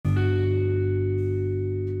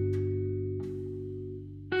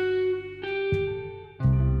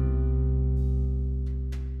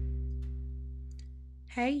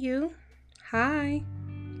Hey, you. Hi.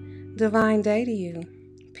 Divine day to you.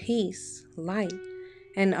 Peace, light,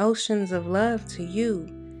 and oceans of love to you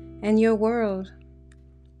and your world.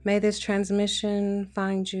 May this transmission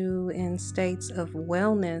find you in states of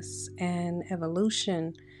wellness and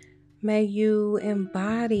evolution. May you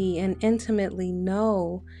embody and intimately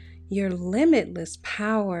know your limitless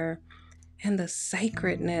power and the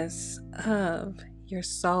sacredness of your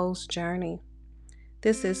soul's journey.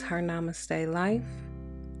 This is her Namaste Life.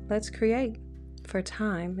 Let's create, for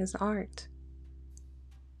time is art.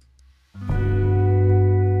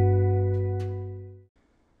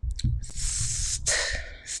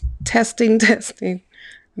 Testing, testing.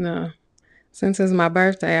 No. Since it's my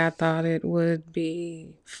birthday, I thought it would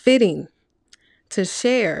be fitting to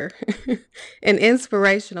share an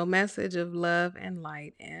inspirational message of love and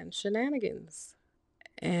light and shenanigans.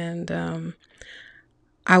 And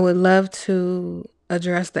I would love to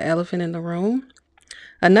address the elephant in the room.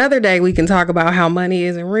 Another day, we can talk about how money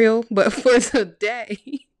isn't real, but for today,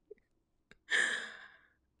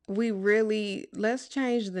 let's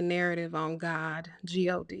change the narrative on God,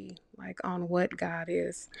 God, like on what God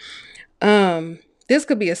is. Um, this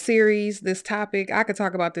could be a series, this topic. I could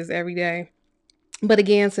talk about this every day. But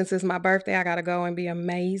again, since it's my birthday, I gotta go and be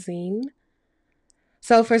amazing.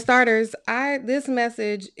 So for starters, I this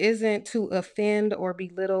message isn't to offend or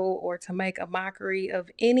belittle or to make a mockery of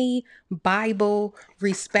any Bible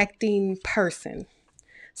respecting person.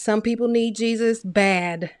 Some people need Jesus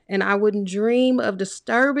bad, and I wouldn't dream of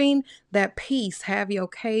disturbing that peace. Have your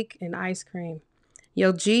cake and ice cream.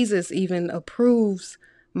 Yo, Jesus even approves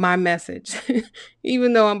my message,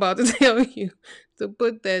 even though I'm about to tell you to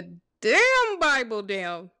put that damn Bible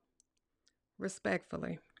down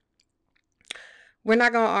respectfully. We're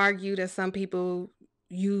not going to argue that some people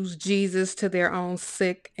use Jesus to their own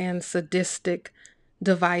sick and sadistic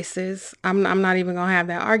devices. I'm not even going to have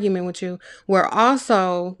that argument with you. We're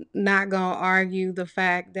also not going to argue the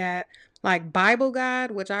fact that, like, Bible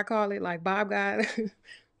God, which I call it like Bob God,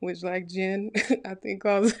 which like Jen, I think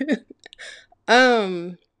calls it,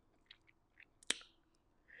 um,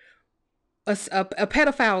 a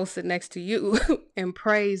pedophile will sit next to you and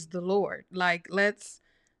praise the Lord. Like, let's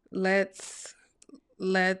let's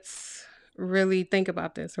really think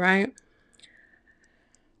about this, right?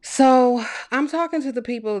 So I'm talking to the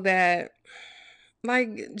people that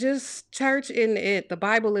like just church isn't it, the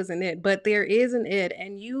Bible isn't it, but there is an it,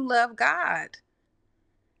 and you love God.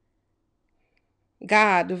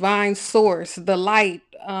 God, divine source, the light.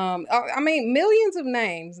 I mean, millions of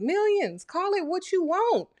names, millions. Call it what you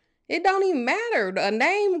want. It don't even matter. A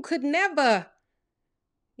name could never.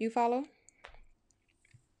 You follow?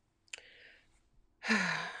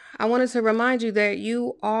 I wanted to remind you that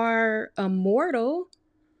you are immortal,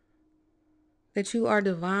 that you are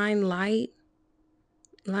divine light.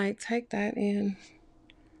 Like, take that in.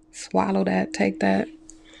 Swallow that. Take that.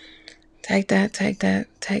 Take that. Take that.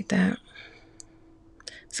 Take that.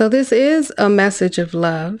 So, this is a message of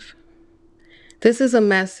love. This is a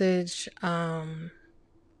message to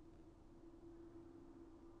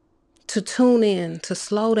tune in, to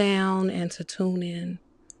slow down and to tune in.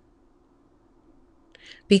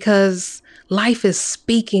 Because life is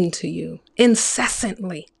speaking to you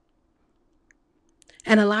incessantly.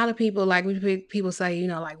 And a lot of people, like people say,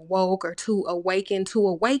 like woke or to awaken. To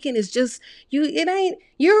awaken is just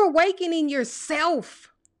you're awakening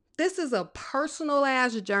yourself. This is a personal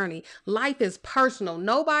ass journey. Life is personal.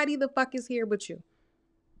 Nobody the fuck is here but you.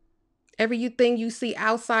 Everything you see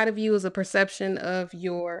outside of you is a perception of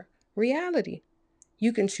your reality.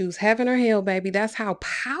 You can choose heaven or hell, baby. That's how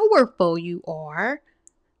powerful you are.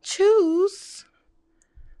 Choose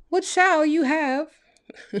what shall you have.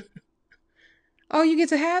 Oh, you get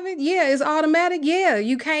to have it? Yeah, it's automatic. Yeah,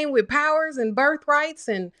 you came with powers and birthrights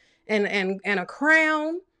and a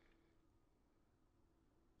crown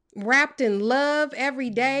wrapped in love every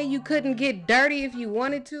day. You couldn't get dirty if you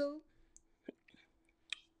wanted to.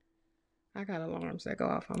 I got alarms that go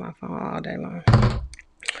off on my phone all day long.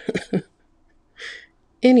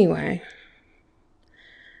 Anyway,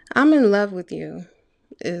 I'm in love with you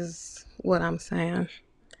is what I'm saying.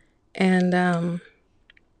 And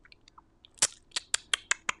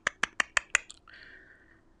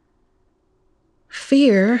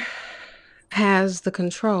fear has the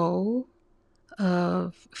control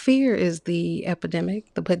of fear is the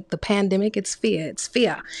epidemic, the pandemic. It's fear. It's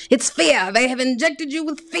fear. It's fear. They have injected you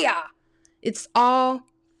with fear. It's all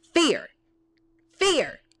fear.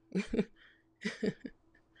 Fear.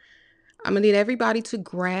 I'm gonna need everybody to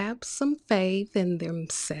grab some faith in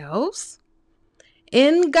themselves,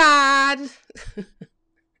 in God,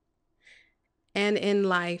 and in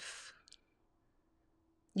life.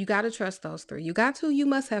 You got to trust those three. You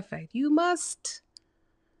must have faith. You must.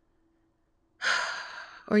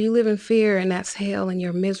 Or you live in fear and that's hell and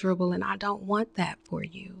you're miserable, and I don't want that for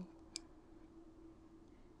you.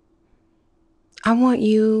 I want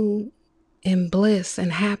you in bliss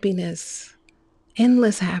and happiness,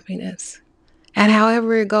 endless happiness. And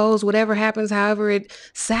however it goes, whatever happens, however it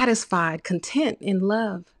satisfied, content in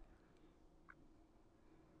love.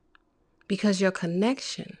 Because your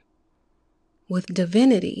connection with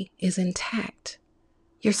divinity is intact.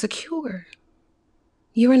 You're secure.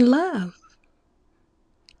 You're in love.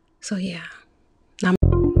 So yeah.